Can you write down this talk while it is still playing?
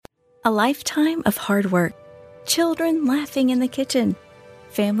A lifetime of hard work, children laughing in the kitchen,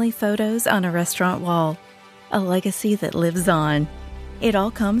 family photos on a restaurant wall, a legacy that lives on. It all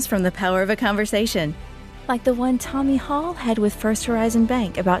comes from the power of a conversation, like the one Tommy Hall had with First Horizon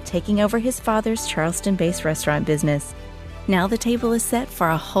Bank about taking over his father's Charleston-based restaurant business. Now the table is set for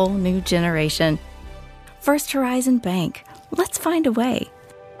a whole new generation. First Horizon Bank. Let's find a way.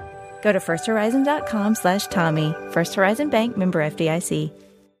 Go to firsthorizon.com/Tommy. First Horizon Bank, member FDIC.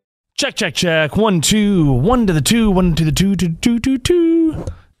 Check, check, check. 1, 2. 1 to the 2, 1 to the 2, 2, 2, 2, 2.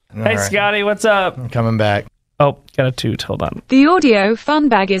 Hey, right. Scotty, what's up? I'm coming back. Oh, got a toot. Hold on. The audio fun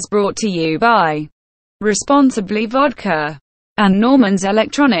bag is brought to you by Responsibly Vodka and Norman's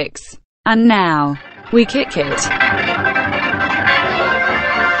Electronics. And now, we kick it.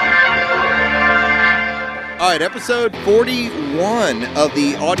 All right, episode 41 of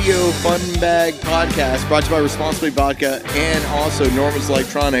the Audio Fun Bag podcast, brought to you by Responsibly Vodka and also Norman's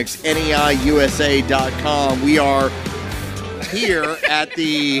Electronics, NEIUSA.com. We are here at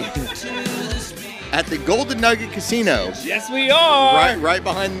the Golden Nugget Casino. Yes, we are. Right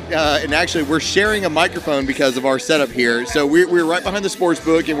behind, and actually we're sharing a microphone because of our setup here. So we're right behind the sports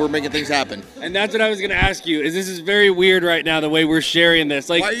book and we're making things happen. And that's what I was going to ask you. This is very weird right now, the way we're sharing this.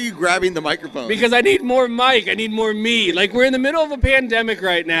 Like, why are you grabbing the microphone? Because I need more mic. I need more me. Like, we're in the middle of a pandemic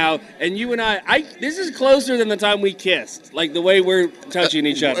right now, and you and I this is closer than the time we kissed. Like, the way we're touching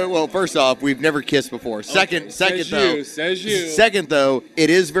each other. Well, first off, we've never kissed before. Second though, says you. Second though, it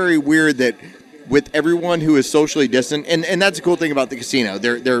is very weird that with everyone who is socially distant, and that's a cool thing about the casino.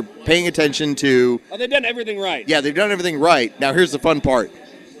 They're paying attention to. Oh, they've done everything right. Yeah, they've done everything right. Now here's the fun part.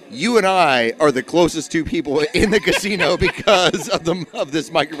 You and I are the closest two people in the casino because of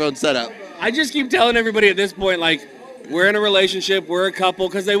this microphone setup. I just keep telling everybody at this point, like, we're in a relationship, we're a couple,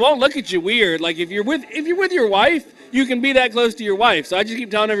 because they won't look at you weird. Like, if you're with your wife, you can be that close to your wife. So I just keep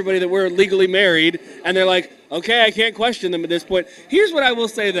telling everybody that we're legally married, and they're like, okay, I can't question them at this point. Here's what I will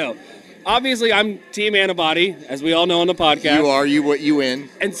say, though. Obviously, I'm Team Antibody, as we all know on the podcast. You are. You win.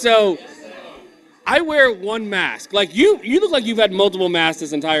 And so I wear one mask. Like, you look like you've had multiple masks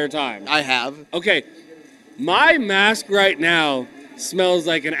this entire time. I have. Okay. My mask right now smells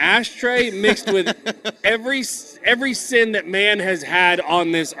like an ashtray mixed with every sin that man has had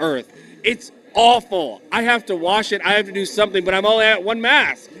on this earth. It's awful. I have to wash it. I have to do something, but I'm only at one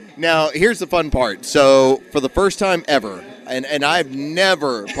mask. Now, here's the fun part. So, for the first time ever, and I've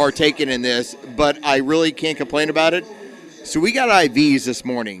never partaken in this, but I really can't complain about it. So we got IVs this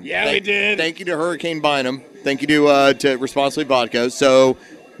morning. Yeah, we did. Thank you to Hurricane Bynum. Thank you to Responsibly Vodka. So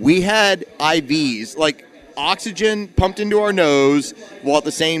we had IVs, like oxygen pumped into our nose, while at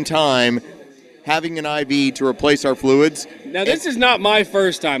the same time having an IV to replace our fluids. Now, this is not my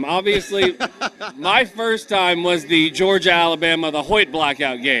first time. Obviously, my first time was the Georgia-Alabama, the Hoyt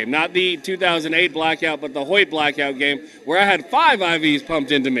blackout game. Not the 2008 blackout, but the Hoyt blackout game, where I had 5 IVs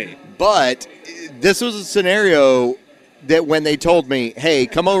pumped into me. But this was a scenario that when they told me, hey,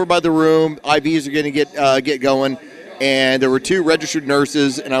 come over by the room, IVs are going to get going, and there were 2 registered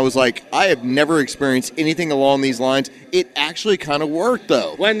nurses, and I was like, I have never experienced anything along these lines. It actually kind of worked,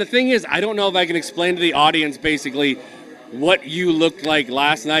 though. Well, and the thing is, I don't know if I can explain to the audience, basically, what you looked like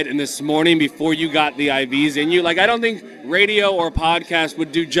last night and this morning before you got the IVs in you. Like, I don't think radio or podcast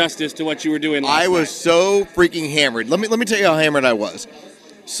would do justice to what you were doing last night. I was so freaking hammered. Let me tell you how hammered I was.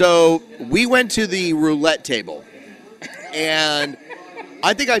 So we went to the roulette table, and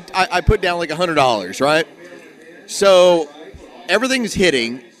I think I put down like $100, right? So everything's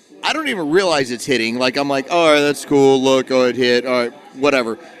hitting. I don't even realize it's hitting. Like, I'm like, all right, that's cool. Look, oh, it hit. All right,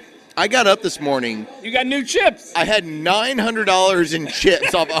 whatever. I got up this morning. You got new chips. I had $900 in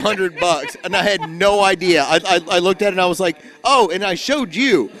chips off $100, and I had no idea. I looked at it and I was like, oh, and I showed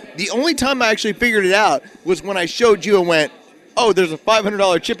you. The only time I actually figured it out was when I showed you and went, oh, there's a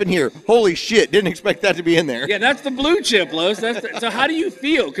 $500 chip in here. Holy shit, didn't expect that to be in there. Yeah, that's the blue chip, Los. So how do you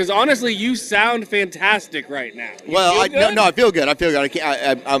feel? Because honestly, you sound fantastic right now. I feel good. I feel good.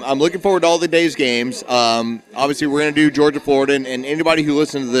 I'm looking forward to all the day's games. Obviously, we're going to do Georgia, Florida, and anybody who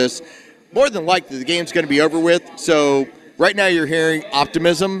listens to this, more than likely, the game's going to be over with. So right now you're hearing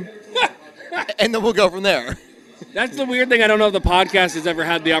optimism, and then we'll go from there. That's the weird thing. I don't know if the podcast has ever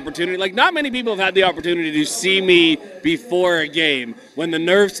had the opportunity. Like, not many people have had the opportunity to see me before a game when the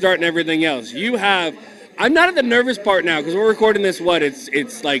nerves start and everything else. You have. I'm not at the nervous part now because we're recording this,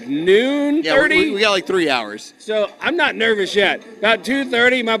 it's like noon 30? Yeah, we got like 3 hours. So I'm not nervous yet. About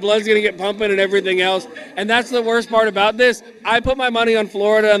 2:30, my blood's going to get pumping and everything else. And that's the worst part about this. I put my money on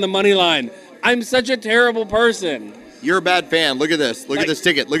Florida on the money line. I'm such a terrible person. You're a bad fan. Look at this. Look at this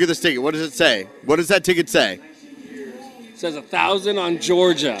ticket. Look at this ticket. What does it say? What does that ticket say? Says 1,000 on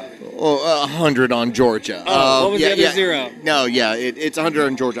Georgia. 100 on Georgia. What was the other zero? No, yeah, it's 100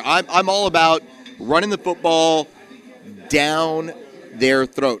 on Georgia. I'm all about running the football down their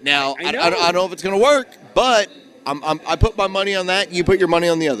throat. Now, I don't know if it's going to work, but I put my money on that. You put your money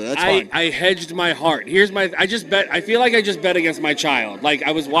on the other. That's fine. I hedged my heart. I feel like I just bet against my child. Like,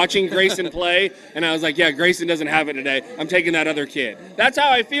 I was watching Grayson play, and I was like, yeah, Grayson doesn't have it today. I'm taking that other kid. That's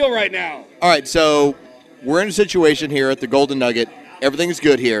how I feel right now. All right, so we're in a situation here at the Golden Nugget. Everything's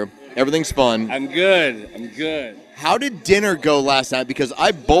good here. Everything's fun. I'm good. How did dinner go last night? Because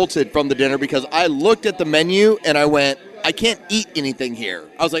I bolted from the dinner because I looked at the menu, and I went, I can't eat anything here.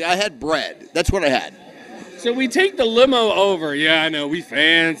 I was like, I had bread. That's what I had. So we take the limo over. Yeah, I know, we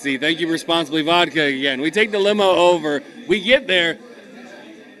fancy. Thank you, Responsibly Vodka again. We take the limo over. We get there.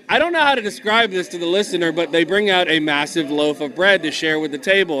 I don't know how to describe this to the listener, but they bring out a massive loaf of bread to share with the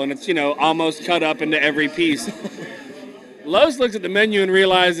table, and it's, almost cut up into every piece. Los looks at the menu and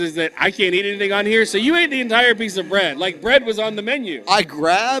realizes that I can't eat anything on here, so you ate the entire piece of bread. Like, bread was on the menu. I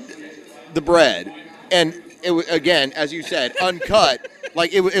grabbed the bread, and it was, again, as you said, uncut.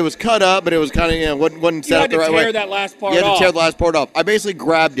 Like, it was cut up, but it was kind of, wasn't set up the right way. You had to tear that last part off. You had to tear the last part off. I basically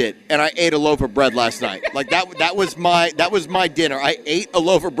grabbed it, and I ate a loaf of bread last night. Like, that was my dinner. I ate a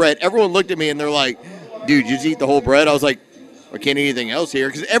loaf of bread. Everyone looked at me, and they're like, dude, you just eat the whole bread? I was like, I can't eat anything else here.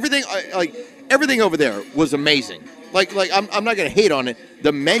 Because everything over there was amazing. Like I'm not going to hate on it.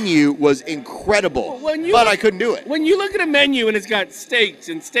 The menu was incredible, but I couldn't do it. When you look at a menu, and it's got steaks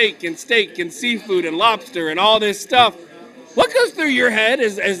and steak and steak and seafood and lobster and all this stuff, what goes through your head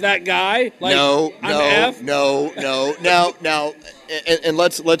as that guy? Like, No. Now, and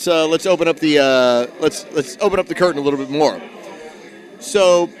let's open up the let's open up the curtain a little bit more.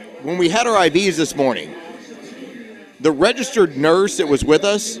 So when we had our IVs this morning, the registered nurse that was with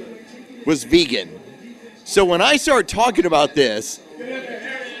us was vegan. So when I start talking about this,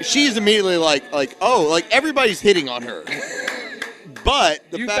 she's immediately like, oh, like everybody's hitting on her. But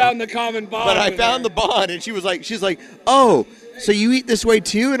you found the common bond. But I found the bond, and she's like, oh, so you eat this way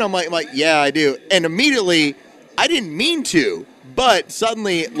too? And I'm like, yeah, I do. And immediately, I didn't mean to, but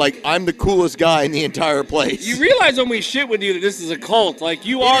suddenly, like, I'm the coolest guy in the entire place. You realize when we shit with you that this is a cult. Like,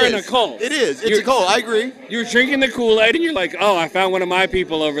 you are in a cult. It is. It's a cult. I agree. You're drinking the Kool-Aid, and you're like, oh, I found one of my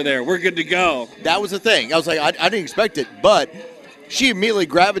people over there. We're good to go. That was the thing. I was like, I didn't expect it, but she immediately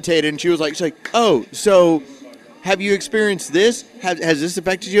gravitated, and she's like, oh, so have you experienced this? Has this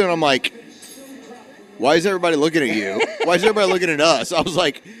affected you? And I'm like, why is everybody looking at you? Why is everybody looking at us? I was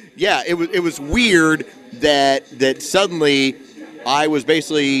like, yeah, it was weird that suddenly I was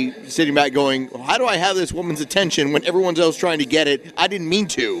basically sitting back going, how do I have this woman's attention when everyone's else trying to get it? I didn't mean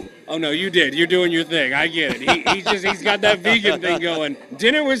to. Oh, no, you did. You're doing your thing. I get it. He's got that vegan thing going.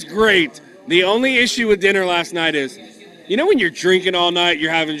 Dinner was great. The only issue with dinner last night is, when you're drinking all night,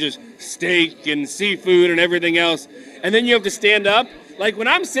 you're having just steak and seafood and everything else, and then you have to stand up. Like, when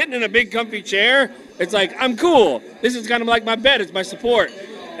I'm sitting in a big comfy chair, it's like, I'm cool. This is kind of like my bed. It's my support.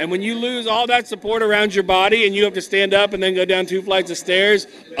 And when you lose all that support around your body and you have to stand up and then go down 2 flights of stairs,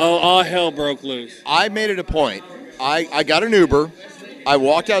 all hell broke loose. I made it a point. I got an Uber. I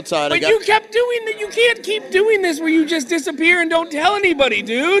walked outside. But you kept doing that. You can't keep doing this where you just disappear and don't tell anybody,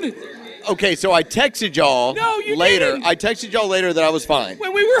 dude. Okay, so I texted y'all later. Didn't. I texted y'all later that I was fine.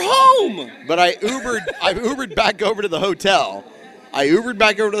 When we were home. But I Ubered back over to the hotel.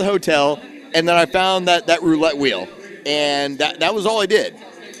 And then I found that roulette wheel. And that was all I did.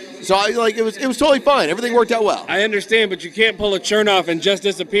 So it was totally fine. Everything worked out well. I understand, but you can't pull a Chernoff and just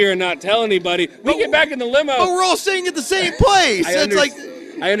disappear and not tell anybody. We get back in the limo. But we're all staying at the same place.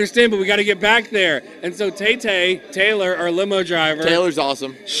 I understand, but we got to get back there. And so Taylor, our limo driver. Taylor's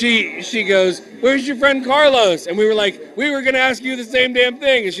awesome. She goes, where's your friend Carlos? And we were like, we were going to ask you the same damn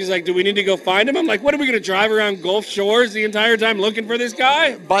thing. And she's like, do we need to go find him? I'm like, what, are we going to drive around Gulf Shores the entire time looking for this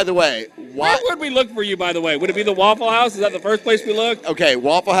guy? By the way, where would we look for you, by the way? Would it be the Waffle House? Is that the first place we looked? Okay,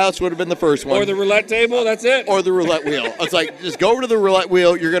 Waffle House would have been the first one. Or the roulette table, that's it? Or the roulette wheel. I was like, just go over to the roulette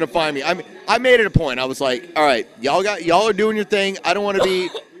wheel, you're going to find me. I made it a point. I was like, all right, y'all are doing your thing. I didn't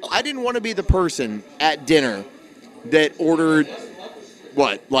want to be the person at dinner that ordered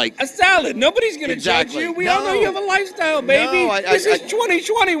a salad. Nobody's going to judge you. We all know you have a lifestyle, baby. This is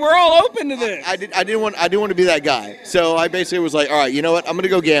 2020. We're all open to this. I didn't want to be that guy. So I basically was like, all right, you know what? I'm going to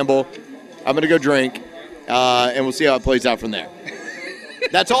go gamble. I'm going to go drink, and we'll see how it plays out from there.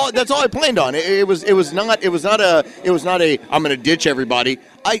 That's all I planned on. It was not a I'm going to ditch everybody.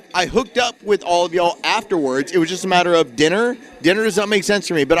 I hooked up with all of y'all afterwards. It was just a matter of dinner. Dinner does not make sense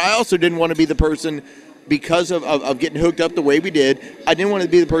to me, but I also didn't want to be the person, because of getting hooked up the way we did, I didn't want to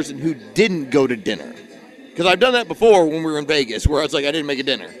be the person who didn't go to dinner. Because I've done that before when we were in Vegas, where I was like, I didn't make a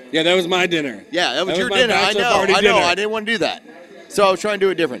dinner. Yeah, that was my dinner. Yeah, that was your my dinner. I bachelor know. party I dinner. didn't want to do that. So I was trying to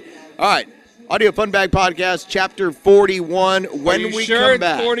do it different. All right. Audio Fun Bag Podcast, Chapter 41. When Are you we sure come it's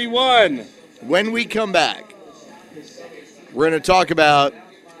back. 41? When we come back, we're going to talk about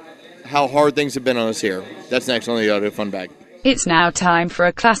how hard things have been on us here. That's next on the Audio Fun Bag. It's now time for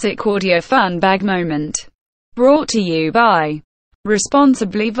a classic audio fun bag moment. Brought to you by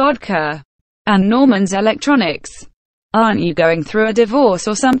Responsibly Vodka and Norman's Electronics. Aren't you going through a divorce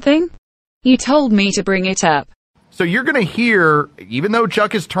or something? You told me to bring it up. So you're going to hear, even though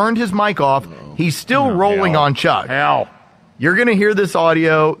Chuck has turned his mic off, he's still rolling on Chuck. Hell. You're going to hear this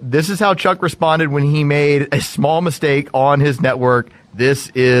audio. This is how Chuck responded when he made a small mistake on his network.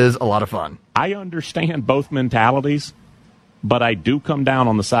 This is a lot of fun. I understand both mentalities, but I do come down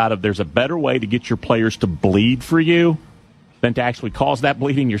on the side of there's a better way to get your players to bleed for you than to actually cause that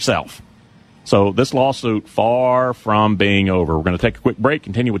bleeding yourself. So this lawsuit, far from being over. We're going to take a quick break,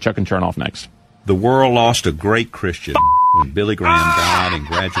 continue with Chuck and Chernoff next. The world lost a great Christian when Billy Graham died and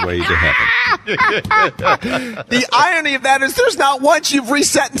graduated to heaven. The irony of that is there's not once you've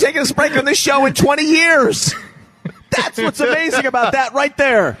reset and taken a break on this show in 20 years. That's what's amazing about that right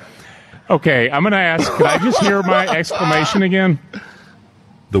there. Okay, I'm going to ask, could I just hear my exclamation again?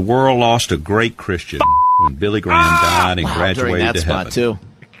 The world lost a great Christian when Billy Graham died and During graduated that to spot, heaven. too.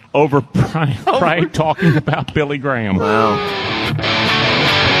 Over Brian talking about Billy Graham. All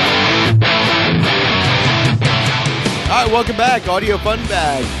right, welcome back. Audio Fun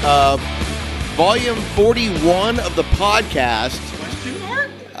Bag. Volume 41 of the podcast.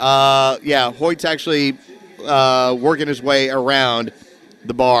 Yeah, Hoyt's actually working his way around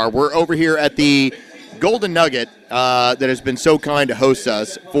the bar. We're over here at the Golden Nugget that has been so kind to host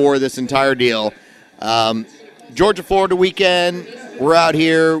us for this entire deal. Georgia-Florida weekend. We're out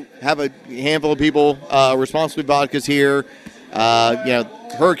here. Have a handful of people. Responsibly Vodka's here.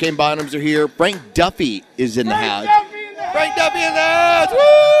 Hurricane Bottoms are here. Frank Duffy is in the house. Frank Duffy in the house.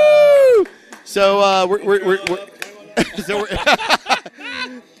 Woo! So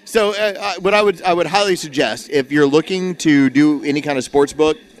what I would highly suggest, if you're looking to do any kind of sports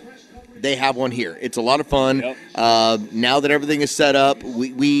book, they have one here. It's a lot of fun. Yep. Now that everything is set up,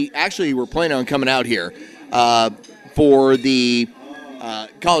 we actually were planning on coming out here for the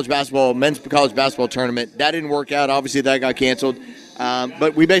men's college basketball tournament. That didn't work out. Obviously, that got canceled.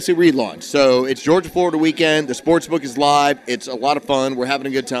 But we basically relaunched. So it's Georgia-Florida weekend. The sports book is live. It's a lot of fun. We're having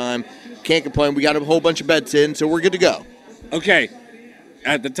a good time. Can't complain. We got a whole bunch of bets in, so we're good to go. Okay.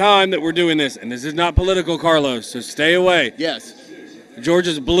 At the time that we're doing this, and this is not political, Carlos, so stay away. Yes.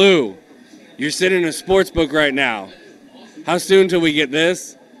 Georgia's blue. You're sitting in a sports book right now. How soon till we get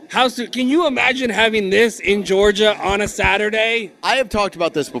this? How soon? Can you imagine having this in Georgia on a Saturday? I have talked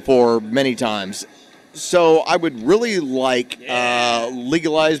about this before many times. So I would really like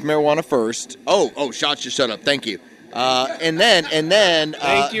legalized marijuana first. Oh, shots just shut up. Thank you. And then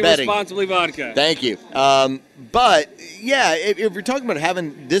Thank you, betting. Responsibly Vodka. Thank you. But yeah, if you're talking about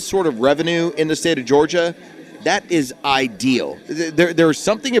having this sort of revenue in the state of Georgia, that is ideal. There's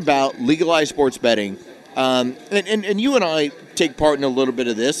something about legalized sports betting, and you and I take part in a little bit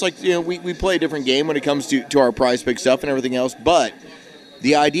of this. Like, we play a different game when it comes to our prize pick stuff and everything else. But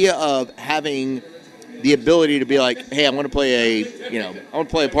the idea of having the ability to be like, hey, I want to play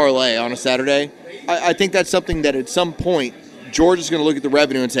a parlay on a Saturday. I think that's something that at some point Georgia's going to look at the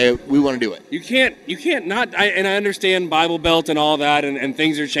revenue and say, we want to do it. You can't not. I understand Bible Belt and all that, and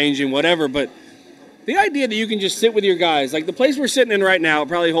things are changing, whatever. But the idea that you can just sit with your guys, like the place we're sitting in right now, it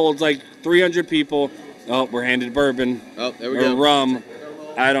probably holds like 300 people. Oh, we're handed bourbon. Oh, there we or go. Rum.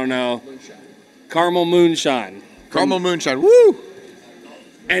 I don't know. Caramel moonshine. Caramel moonshine. Woo!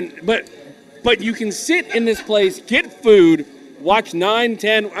 But you can sit in this place, get food, watch 9,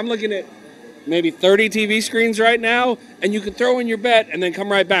 10. I'm looking at maybe 30 TV screens right now, and you can throw in your bet and then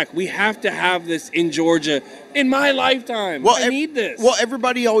come right back. We have to have this in Georgia in my lifetime. I need this. Well,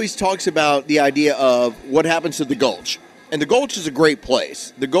 everybody always talks about the idea of what happens to the Gulch. And the Gulch is a great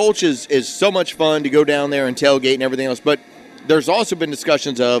place. The Gulch is so much fun to go down there and tailgate and everything else. But there's also been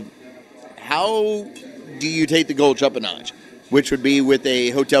discussions of how do you take the Gulch up a notch, which would be with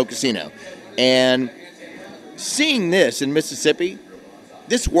a hotel casino. And seeing this in Mississippi,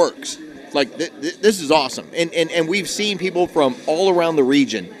 this works. Like, this is awesome. And we've seen people from all around the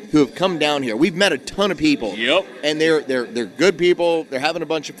region who have come down here. We've met a ton of people. Yep. And they're good people. They're having a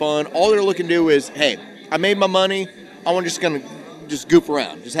bunch of fun. All they're looking to do is, hey, I made my money. I'm just going to goof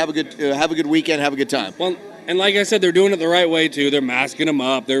around. Just have a good weekend, have a good time. Well, and like I said, they're doing it the right way, too. They're masking them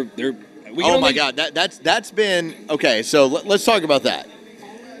up. Oh, my God. That's been – okay, so let's talk about that.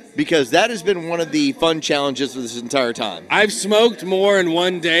 because that has been one of the fun challenges of this entire time. I've smoked more in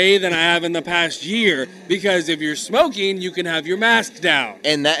one day than I have in the past year, because if you're smoking, you can have your mask down.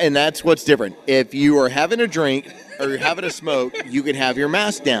 And that's what's different. If you are having a drink or you're having a smoke, you can have your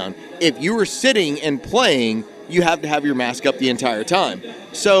mask down. If you are sitting and playing, you have to have your mask up the entire time.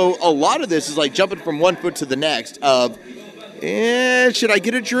 So a lot of this is like jumping from one foot to the next of, should I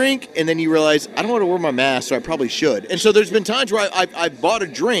get a drink? And then you realize, I don't want to wear my mask, so I probably should. And so there's been times where I bought a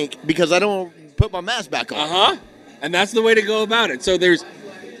drink because I don't want to put my mask back on. Uh-huh. And that's the way to go about it. So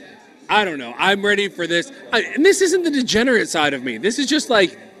I don't know. I'm ready for this. And this isn't the degenerate side of me. This is just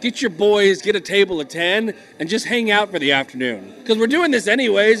like, get your boys, get a table of 10, and just hang out for the afternoon. Because we're doing this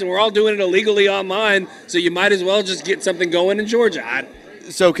anyways, and we're all doing it illegally online, so you might as well just get something going in Georgia.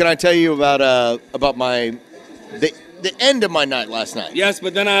 So can I tell you about the end of my night last night? Yes,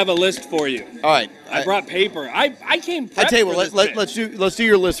 but then I have a list for you. All right. I brought paper. I came prepped. I tell you what, let's do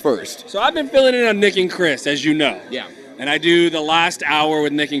your list first. So I've been filling in on Nick and Chris, as you know. Yeah. And I do the last hour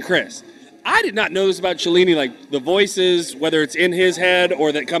with Nick and Chris. I did not know this about Cellini, like the voices, whether it's in his head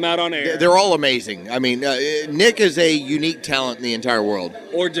or that come out on air. They're all amazing. I mean, Nick is a unique talent in the entire world.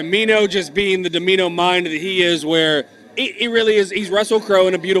 Or Domino just being the Domino mind that he is, where he really is. He's Russell Crowe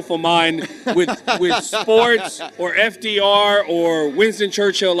in A Beautiful Mind with sports or FDR or Winston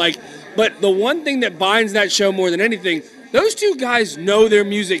Churchill. But the one thing that binds that show more than anything, those two guys know their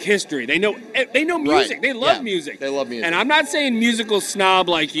music history. They know music. Right. They love music. They love music. And I'm not saying musical snob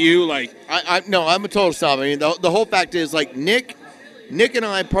like you. No, I'm a total snob. I mean, the whole fact is, like, Nick and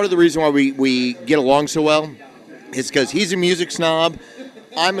I, part of the reason why we get along so well is because he's a music snob.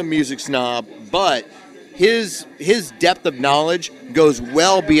 I'm a music snob. But his depth of knowledge goes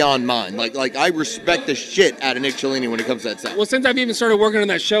well beyond mine. Like I respect the shit out of Nick Cellini when it comes to that stuff. Well, since I've even started working on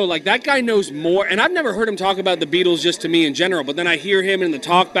that show, that guy knows more. And I've never heard him talk about the Beatles just to me in general. But then I hear him in the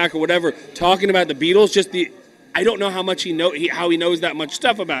talkback or whatever talking about the Beatles. I don't know how much how he knows that much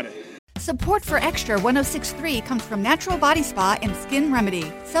stuff about it. Support for Extra 106.3 comes from Natural Body Spa and Skin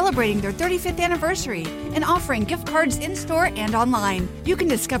Remedy, celebrating their 35th anniversary and offering gift cards in-store and online. You can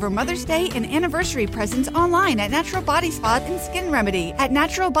discover Mother's Day and anniversary presents online at Natural Body Spa and Skin Remedy at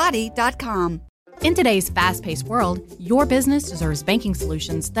naturalbody.com. In today's fast-paced world, your business deserves banking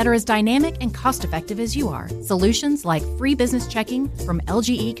solutions that are as dynamic and cost-effective as you are. Solutions like free business checking from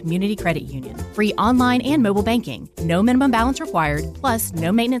LGE Community Credit Union, free online and mobile banking, no minimum balance required, plus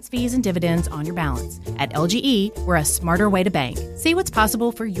no maintenance fees and dividends on your balance. At LGE, we're a smarter way to bank. See what's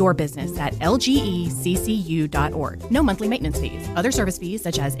possible for your business at lgeccu.org. No monthly maintenance fees. Other service fees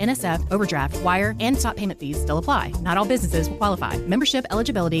such as NSF, overdraft, wire, and stop payment fees still apply. Not all businesses will qualify. Membership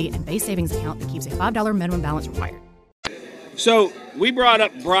eligibility and base savings account that keeps a $5 minimum balance required. So we brought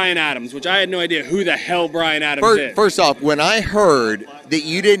up Bryan Adams, which I had no idea who the hell Bryan Adams is. First off, when I heard that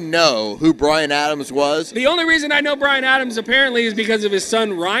you didn't know who Bryan Adams was, the only reason I know Bryan Adams apparently is because of his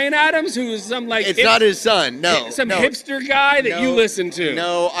son Ryan Adams, who is some it's not his son. No, hipster guy that you listen to.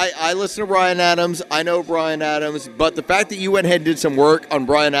 No, I listen to Bryan Adams. I know Bryan Adams, but the fact that you went ahead and did some work on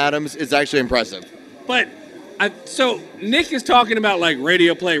Bryan Adams is actually impressive. But so Nick is talking about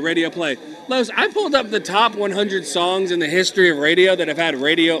radio play. Los, I pulled up the top 100 songs in the history of radio that have had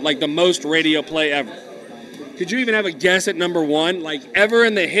radio, the most radio play ever. Could you even have a guess at number one, ever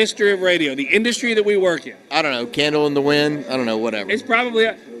in the history of radio, the industry that we work in? I don't know, Candle in the Wind? I don't know, whatever. It's probably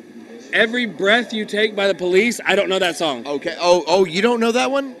Every Breath You Take by the Police. I don't know that song. Okay. Oh, you don't know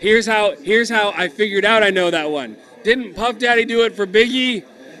that one? Here's how I figured out I know that one. Didn't Puff Daddy do it for Biggie?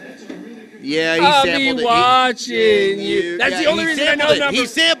 Yeah, he I'll sampled be it. watching you. That's the only reason I know that. He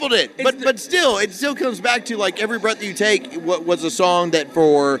sampled it. But still, it still comes back to Every Breath You Take was a song that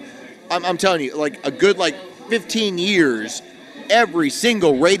I'm telling you, a good 15 years, every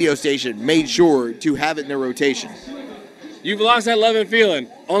single radio station made sure to have it in their rotation. You've lost that love and feeling.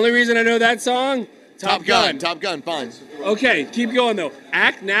 Only reason I know that song, Top Gun. Top Gun, fine. Okay, keep going though.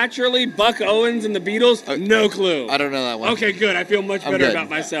 Act Naturally, Buck Owens and the Beatles, no clue. I don't know that one. Okay, good. I feel much better about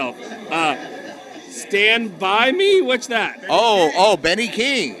myself. Stand By Me? What's that? Oh, Benny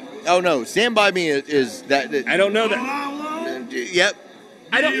King. Oh no, Stand By Me is that. I don't know that. Yep.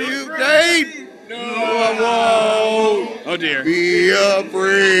 I don't. No, I won't. Oh dear. Be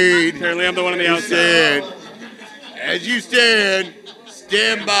afraid. Apparently, I'm the one on the outside. As you stand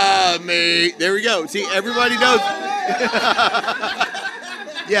by me. There we go. See, everybody knows.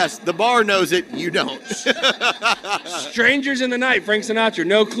 Yes, the bar knows it. You don't. Strangers in the Night, Frank Sinatra.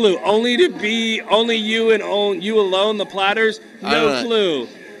 No clue. Only You and You Alone, The Platters. No clue.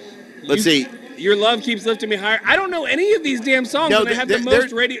 Let's see. Your Love Keeps Lifting Me Higher. I don't know any of these damn songs. No, and they have the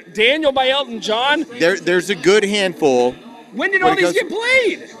most radio. Daniel by Elton John. There's a good handful When did all these get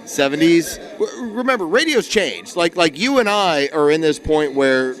played? 70s. Remember, radio's changed. Like you and I are in this point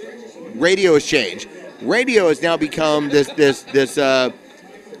where radio has changed. Radio has now become this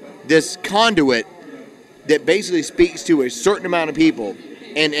conduit that basically speaks to a certain amount of people,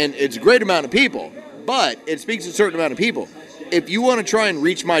 and it's a great amount of people, but it speaks to a certain amount of people. If you want to try and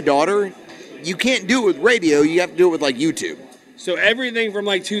reach my daughter, you can't do it with radio. You have to do it with like YouTube. So everything from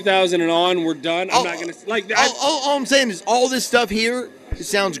like 2000 and on, we're done. I'm not gonna like that. All I'm saying is all this stuff here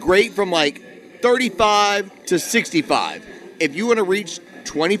sounds great from like 35 to 65. If you want to reach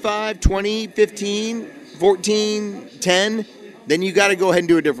 25, 20, 15, 14, 10, then you got to go ahead and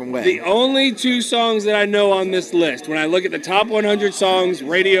do it a different way. The only 2 songs that I know on this list, when I look at the top 100 songs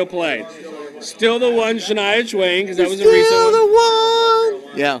radio played, Still the One, Shania Twain, because that was a recent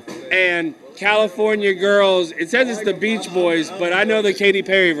one. Yeah. And California Girls, it says it's the Beach Boys, but I know the Katy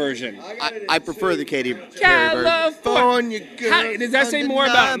Perry version. I prefer the Katy Perry California Girls. Does that say more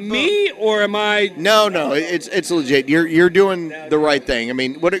about me, or am I? No, it's legit. You're doing the right thing. I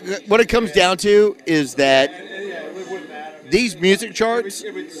mean, what it comes down to is that these music charts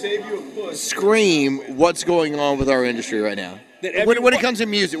scream what's going on with our industry right now. When it comes to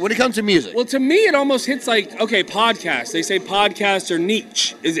music. Well, to me, it almost hits like, okay, podcasts. They say podcasts are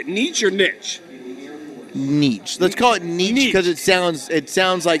niche. Is it niche or niche? Niche. Let's call it niche because it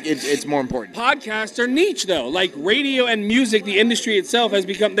sounds like it's more important. Podcasts are niche, though. Like radio and music, the industry itself has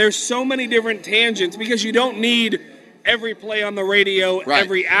become, there's so many different tangents because you don't need every play on the radio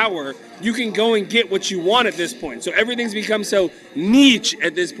every hour. You can go and get what you want at this point. So everything's become so niche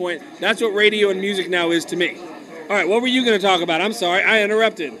at this point. That's what radio and music now is to me. All right, what were you going to talk about? I'm sorry, I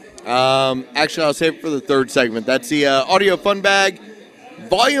interrupted. Actually, I'll save it for the third segment. That's the Audio Fun Bag,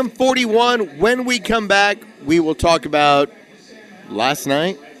 Volume 41. When we come back, we will talk about last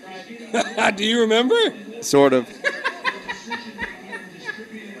night. Do you remember? Sort of.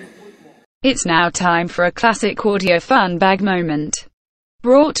 It's now time for a classic audio fun bag moment.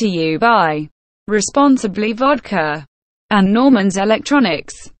 Brought to you by Responsibly Vodka and Norman's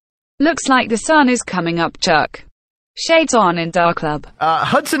Electronics. Looks like the sun is coming up, Chuck. Shades on in Dark Club.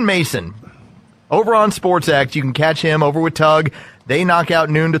 Hudson Mason, over on Sports Act. You can catch him over with Tug. They knock out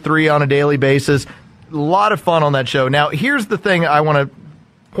noon to 3 on a daily basis. A lot of fun on that show. Now, here's the thing I want to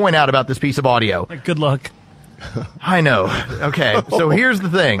point out about this piece of audio. Good luck. I know. Okay, so here's the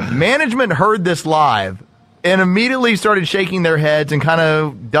thing. Management heard this live and immediately started shaking their heads and kind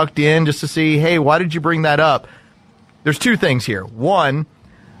of ducked in just to see, hey, why did you bring that up? There's 2 things here. 1,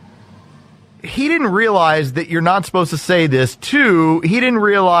 he didn't realize that you're not supposed to say this. 2, he didn't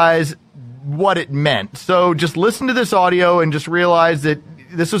realize what it meant. So just listen to this audio and just realize that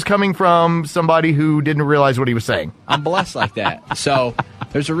this was coming from somebody who didn't realize what he was saying. I'm blessed like that. So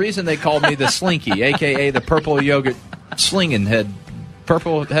there's a reason they called me the Slinky, a.k.a. the purple yogurt slinging head,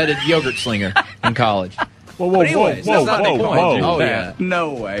 purple-headed yogurt slinger in college. Whoa, anyways, whoa, that's not the point. whoa. Oh, yeah.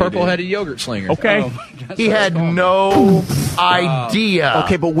 No way. Purple-headed yogurt slinger. Okay. He had no idea.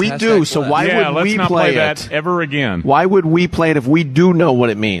 Okay, but we do, so why would we let's not play that it? ever again. Why would we play it if we do know what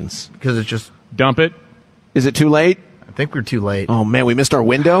it means? Because it's just... Dump it. Is it too late? I think we're too late. Oh, man, we missed our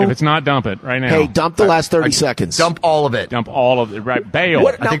window? If it's not, dump it right now. Hey, dump the last 30 seconds. Dump all of it. Dump all of it. Right. Bail.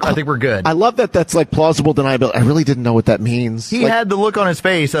 I think we're good. I love that that's like plausible deniability. I really didn't know what that means. He had the look on his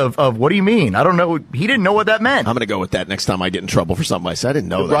face of what do you mean? I don't know. He didn't know what that meant. I'm going to go with that next time I get in trouble for something I said. I didn't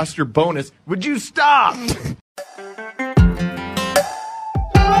know that. Roster bonus. Would you stop? By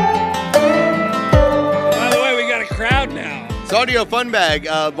the way, we got a crowd now. It's Audio Fun Bag,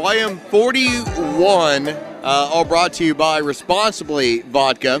 Volume 41, all brought to you by Responsibly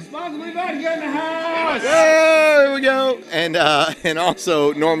Vodka. Responsibly Vodka in the house. There we go. And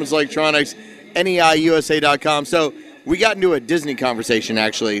also Norman's Electronics, NEIUSA.com. So we got into a Disney conversation,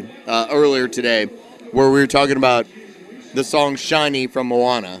 actually, earlier today, where we were talking about the song Shiny from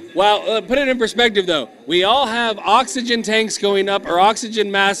Moana. Well, put it in perspective, though. We all have oxygen tanks going up, or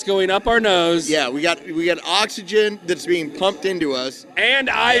oxygen masks going up our nose. Yeah, we got oxygen that's being pumped into us. And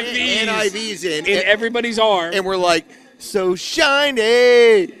IVs. And IVs in. Everybody's arm. And we're like, so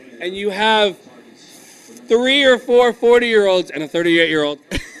shiny. And you have 3 or 4 40-year-olds and a 38-year-old.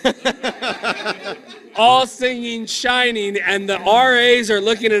 all singing Shining, and the RAs are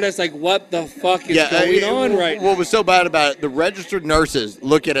looking at us like, what the fuck is going on right now? What was so bad about it, the registered nurses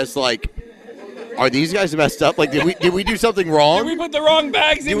look at us like, are these guys messed up? Like, did we do something wrong? Did we put the wrong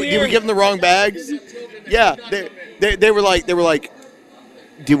bags in here? Did we give them the wrong bags? Yeah, they were like,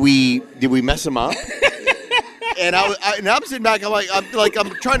 did we mess them up? And I'm sitting back. I'm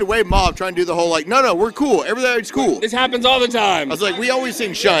trying to wave them off, trying to do the whole no, we're cool. Everything's cool. This happens all the time. I was like, we always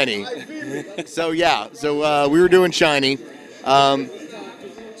sing Shiny. So we were doing Shiny.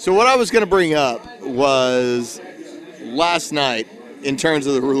 So what I was going to bring up was last night in terms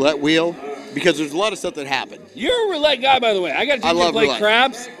of the roulette wheel, because there's a lot of stuff that happened. You're a roulette guy, by the way. I got to teach you to play roulette.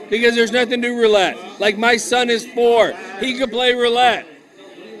 craps because there's nothing to roulette. Like, my son is 4. He could play roulette.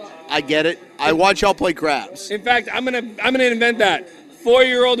 I get it. I watch y'all play craps. In fact, I'm gonna invent that.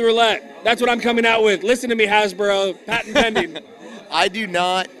 4-year-old roulette. That's what I'm coming out with. Listen to me, Hasbro. Patent pending. I do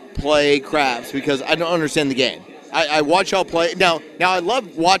not play craps because I don't understand the game. I watch y'all play. Now I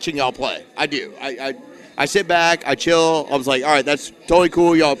love watching y'all play. I do. I sit back, I chill. I was like, all right, that's totally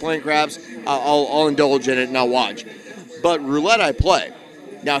cool. Y'all playing craps. I'll indulge in it and I'll watch. But roulette, I play.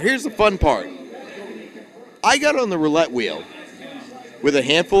 Now, here's the fun part. I got on the roulette wheel with a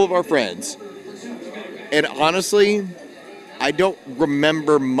handful of our friends, and honestly, I don't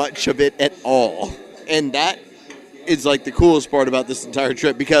remember much of it at all. And that is like the coolest part about this entire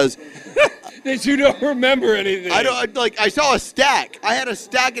trip because that you don't remember anything. I saw a stack. I had a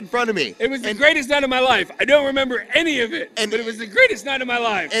stack in front of me. It was the greatest night of my life. I don't remember any of it, but it was the greatest night of my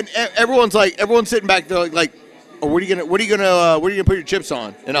life. And everyone's sitting back there like, oh, what are you gonna put your chips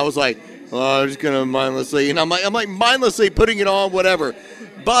on? And I was like, oh, I'm just gonna mindlessly. And I'm like mindlessly putting it on, whatever.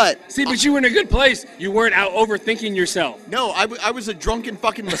 But but you were in a good place. You weren't out overthinking yourself. No, I was a drunken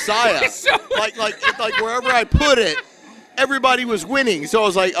fucking messiah. like wherever I put it, everybody was winning. So I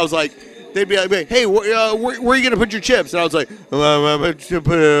was like, they'd be like, hey, where are you gonna put your chips? And I was like, well, I'm going to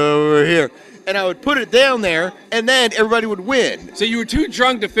put it over here. And I would put it down there, and then everybody would win. So you were too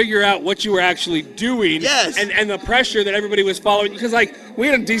drunk to figure out what you were actually doing. Yes. And the pressure that everybody was following. Because, we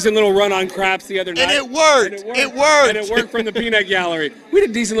had a decent little run on craps the other night. And it worked. It worked. And it worked from the peanut gallery. We had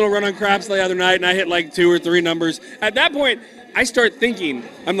a decent little run on craps the other night, and I hit 2 or 3 numbers. At that point, I start thinking,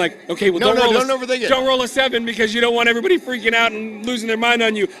 I'm like, okay, well, don't overthink it. Don't roll a 7 because you don't want everybody freaking out and losing their mind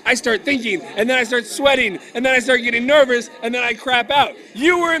on you. I start thinking, and then I start sweating, and then I start getting nervous, and then I crap out.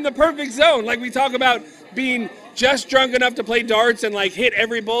 You were in the perfect zone. Like we talk about being just drunk enough to play darts and hit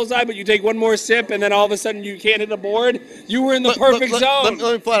every bullseye, but you take one more sip, and then all of a sudden you can't hit a board. You were in the perfect zone.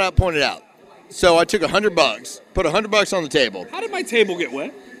 Let me flat out point it out. So I took $100, put $100 on the table. How did my table get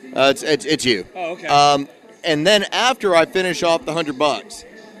wet? It's you. Oh, okay. And then after I finish off the $100,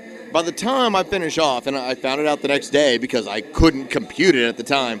 by the time I finish off, and I found it out the next day because I couldn't compute it at the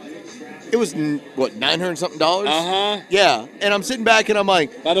time, it was, $900 something? Uh-huh. Yeah. And I'm sitting back and I'm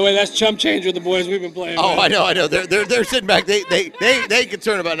like, by the way, that's chump change with the boys we've been playing with. I know. They're sitting back. They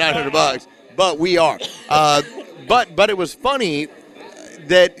concerned about $900, but we are. But it was funny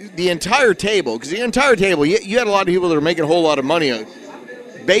that the entire table, because the entire table, you had a lot of people that were making a whole lot of money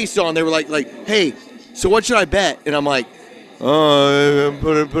based on, they were like, hey, so what should I bet? And I'm like, oh,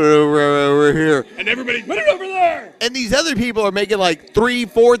 put it over here. And everybody, put it over there. And these other people are making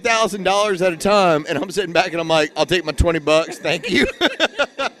 $3,000-$4,000 at a time, and I'm sitting back and I'm like, I'll take my $20, thank you.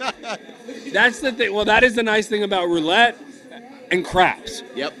 That's the thing. Well, that is the nice thing about roulette and craps.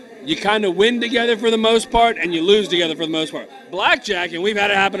 Yep. You kind of win together for the most part, and you lose together for the most part. Blackjack, and we've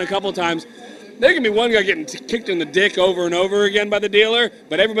had it happen a couple times. There can be one guy getting kicked in the dick over and over again by the dealer,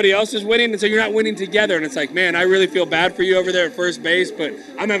 but everybody else is winning, and so you're not winning together. And it's like, man, I really feel bad for you over there at first base, but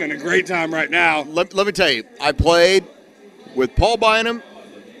I'm having a great time right now. Let me tell you, I played with Paul Bynum,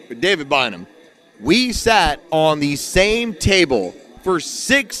 with David Bynum. We sat on the same table for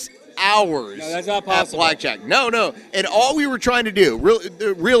 6 hours. No, that's not possible. At blackjack. No. And all we were trying to do,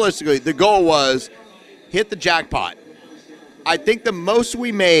 realistically, the goal was hit the jackpot. I think the most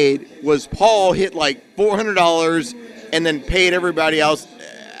we made was Paul hit $400 and then paid everybody else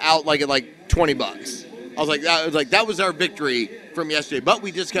out at $20. I was like, that was our victory from yesterday. But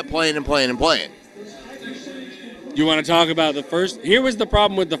we just kept playing and playing and playing. You want to talk about the first? Here was the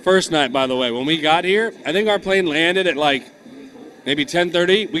problem with the first night, by the way. When we got here, I think our plane landed at maybe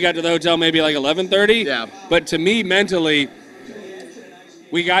 10:30. We got to the hotel maybe 11:30. Yeah. But to me, mentally,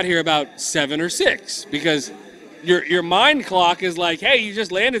 we got here about 7 or 6 because your mind clock is like, hey, you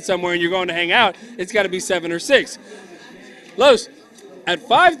just landed somewhere and you're going to hang out. It's got to be 7 or 6. Los, at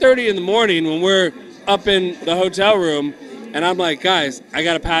 5:30 in the morning when we're up in the hotel room, and I'm like, guys, I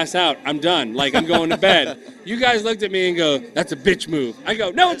got to pass out. I'm done. I'm going to bed. You guys looked at me and go, that's a bitch move. I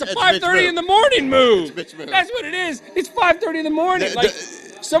go, no, it's a 5:30 in the morning move. It's a bitch move. That's what it is. It's 5:30 in the morning.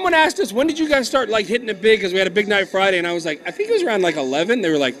 Someone asked us, when did you guys start hitting it big? Because we had a big night Friday, and I was like, I think it was around 11.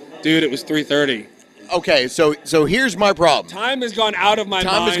 They were like, dude, it was 3:30. Okay, so here's my problem. Time has gone out of my mind.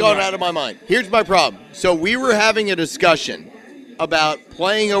 Time has gone out of my mind. Here's my problem. So we were having a discussion about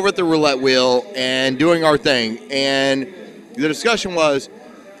playing over at the roulette wheel and doing our thing, and the discussion was,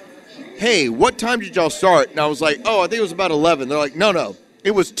 hey, what time did y'all start? And I was like, oh, I think it was about 11. They're like, no,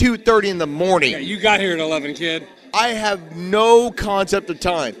 it was 2:30 in the morning. Yeah, you got here at 11, kid. I have no concept of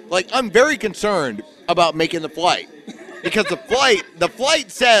time. Like, I'm very concerned about making the flight because the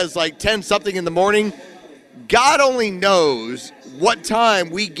flight says like 10 something in the morning. God only knows what time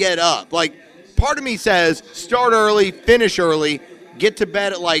we get up. Like, part of me says start early, finish early, get to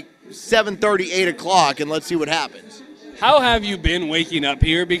bed at like 7:30, 8 o'clock, and let's see what happens. How have you been waking up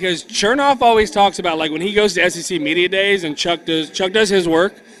here? Because Chernoff always talks about, like, when he goes to SEC Media Days and Chuck does his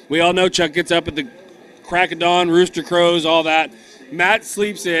work. We all know Chuck gets up at the crack of dawn, rooster crows, all that. Matt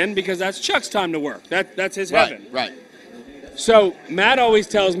sleeps in because that's Chuck's time to work. That's his heaven. Right. So Matt always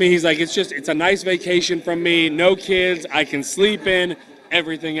tells me, he's like, it's a nice vacation from me, no kids, I can sleep in,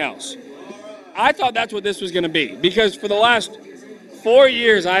 everything else. I thought that's what this was going to be, because for the last 4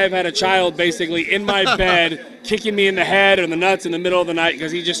 years I have had a child basically in my bed kicking me in the head or the nuts in the middle of the night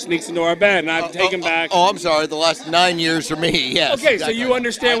because he just sneaks into our bed, and I have to take him back. Oh, I'm sorry, the last 9 years for me, yes. Okay, exactly. So you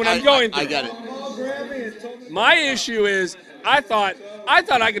understand what I'm going through. I get it. My issue is I thought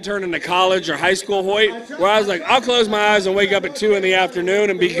I could turn into college or high school Hoyt, where I was like, I'll close my eyes and wake up at 2 in the afternoon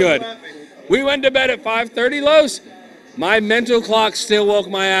and be good. We went to bed at 5:30, Los. My mental clock still woke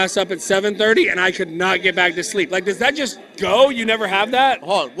my ass up at 7:30, and I could not get back to sleep. Like, does that just go? You never have that?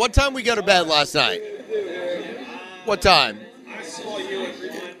 Hold on. What time we go to bed last night? What time?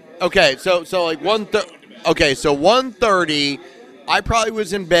 Okay, so like 1:30. Okay, so 1:30. I probably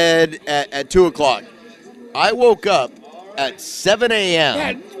was in bed at 2 o'clock. I woke up at 7 a.m.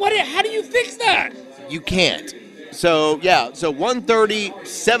 Yeah, how do you fix that? You can't. So, yeah, so 1:30,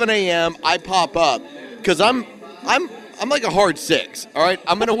 7 a.m., I pop up because I'm like a hard 6, all right?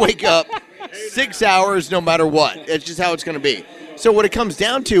 I'm going to wake up 6 hours no matter what. It's just how it's going to be. So what it comes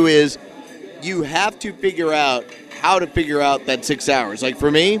down to is you have to figure out how to figure out that 6 hours. Like, for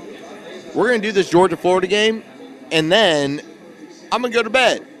me, we're going to do this Georgia-Florida game, and then I'm going to go to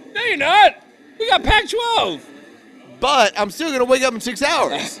bed. No, you're not. We got Pac-12. But I'm still going to wake up in 6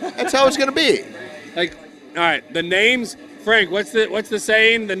 hours. That's how it's going to be. Like, all right, the names, Frank, what's the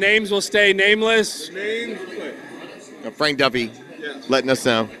saying? The names will stay nameless. Frank Duffy letting us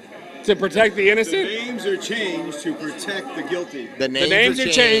know. To protect the innocent? The names are changed to protect the guilty. The names are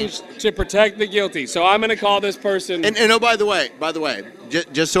changed to protect the guilty. So I'm going to call this person. And oh, by the way,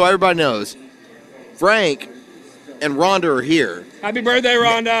 just so everybody knows, Frank and Rhonda are here. Happy birthday,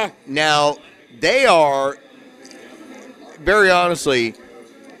 Rhonda. Now, they are, very honestly,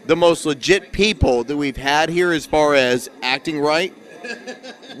 the most legit people that we've had here as far as acting right.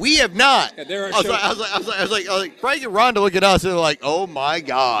 We have not. Yeah, I was like, Frank and Rhonda look at us and they're like, oh my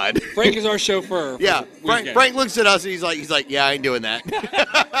God. Frank is our chauffeur. Yeah, Frank looks at us and he's like, yeah, I ain't doing that.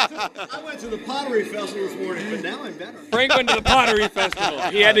 I went to the Pottery Festival this morning, but now I'm better. Frank went to the Pottery Festival.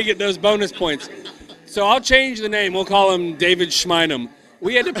 He had to get those bonus points. So I'll change the name. We'll call him David Schmeinum.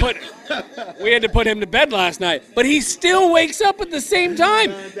 We had to put him to bed last night, but he still wakes up at the same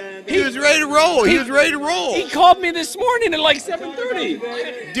time. He was ready to roll. He was ready to roll. He called me this morning at like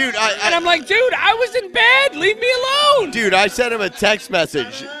 7:30. Dude, and I'm like, dude, I was in bed. Leave me alone. Dude, I sent him a text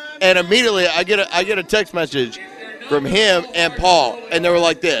message, and immediately I get a text message from him and Paul, and they were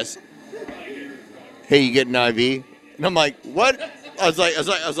like this: "Hey, you get an IV?" And I'm like, "What?" I was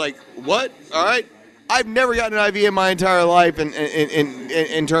like, "What?" All right. I've never gotten an IV in my entire life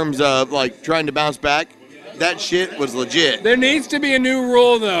in terms of, like, trying to bounce back. That shit was legit. There needs to be a new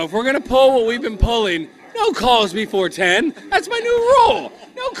rule, though. If we're going to pull what we've been pulling, no calls before 10. That's my new rule.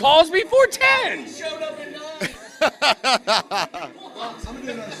 No calls before 10.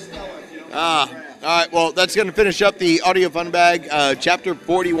 All right, well, that's going to finish up the Audio Fun Bag, Chapter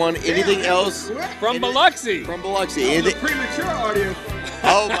 41. Anything else? From Biloxi. From Biloxi. The premature audio.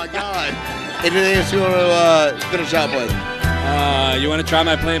 Oh, my God. Anything else you want to finish out with? You want to try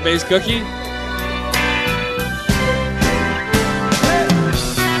my plant-based cookie?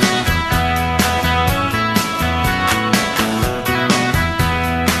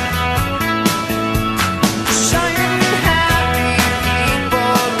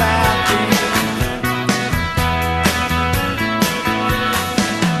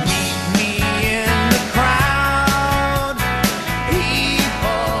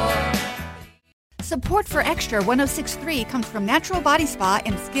 Support for Extra 106.3 comes from Natural Body Spa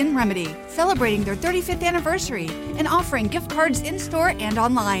and Skin Remedy, celebrating their 35th anniversary and offering gift cards in-store and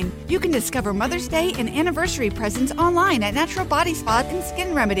online. You can discover Mother's Day and anniversary presents online at Natural Body Spa and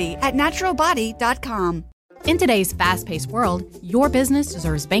Skin Remedy at naturalbody.com. In today's fast-paced world, your business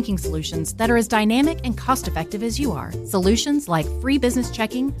deserves banking solutions that are as dynamic and cost-effective as you are. Solutions like free business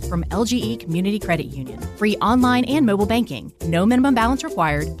checking from LGE Community Credit Union, free online and mobile banking, no minimum balance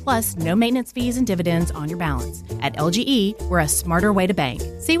required, plus no maintenance fees and dividends on your balance. At LGE, we're a smarter way to bank.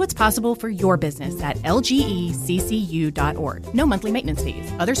 See what's possible for your business at lgeccu.org. No monthly maintenance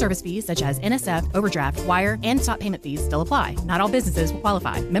fees. Other service fees such as NSF, overdraft, wire, and stop payment fees still apply. Not all businesses will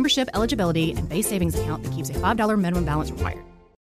qualify. Membership eligibility and base savings account that keeps a $5 minimum balance required.